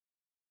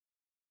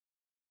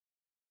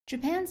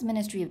Japan's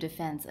Ministry of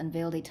Defense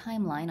unveiled a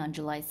timeline on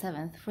July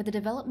 7th for the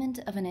development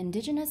of an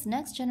indigenous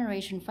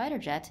next-generation fighter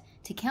jet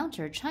to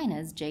counter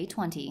China's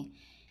J-20.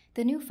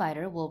 The new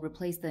fighter will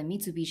replace the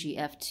Mitsubishi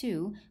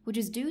F-2, which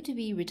is due to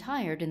be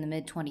retired in the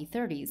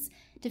mid-2030s.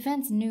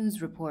 Defense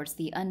News reports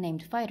the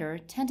unnamed fighter,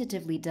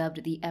 tentatively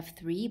dubbed the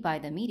F-3 by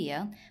the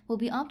media, will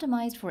be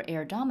optimized for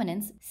air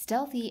dominance,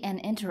 stealthy, and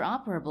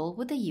interoperable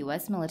with the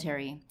U.S.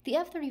 military. The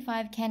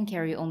F-35 can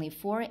carry only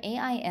 4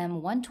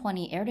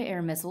 AIM-120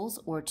 air-to-air missiles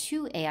or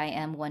 2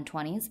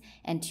 AIM-120s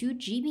and 2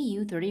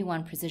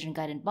 GBU-31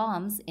 precision-guided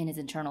bombs in its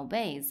internal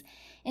bays.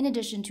 In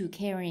addition to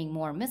carrying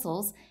more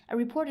missiles, a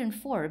report in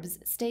Forbes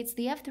states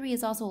the F-3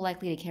 is also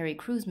likely to carry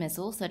cruise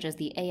missiles such as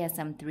the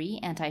ASM-3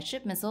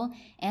 anti-ship missile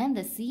and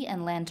the Sea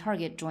and Land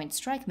Target Joint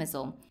Strike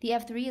Missile. The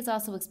F-3 is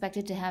also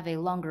expected to have a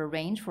longer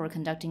range for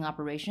conducting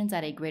operations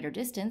at a greater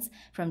distance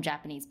from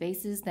Japanese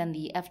bases than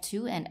the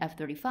F-2 and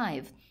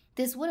F-35.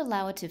 This would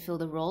allow it to fill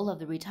the role of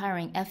the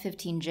retiring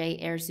F-15J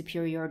air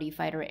superiority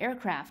fighter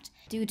aircraft.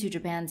 Due to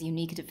Japan's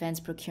unique defense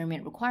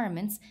procurement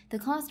requirements, the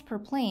cost per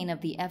plane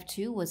of the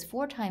F-2 was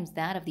 4 times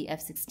that of the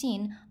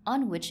F-16,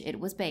 on which it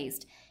was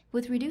based.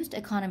 With reduced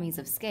economies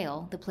of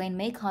scale, the plane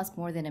may cost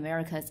more than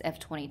America's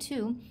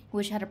F-22,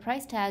 which had a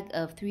price tag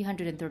of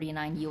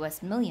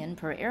 $339 million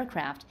per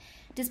aircraft.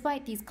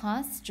 Despite these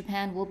costs,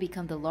 Japan will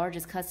become the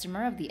largest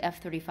customer of the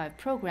F-35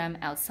 program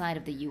outside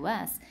of the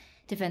U.S.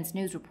 Defense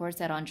News reports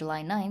that on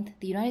July 9th,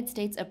 the United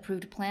States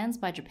approved plans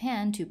by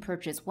Japan to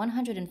purchase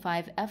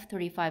 105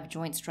 F-35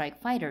 Joint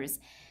Strike Fighters.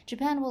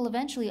 Japan will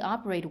eventually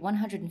operate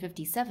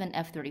 157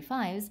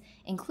 F-35s,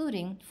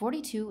 including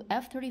 42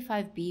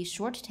 F-35B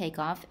short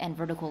takeoff and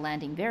vertical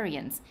landing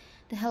variants.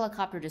 The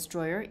helicopter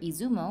destroyer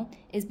Izumo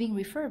is being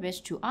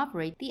refurbished to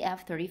operate the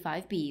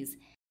F-35Bs.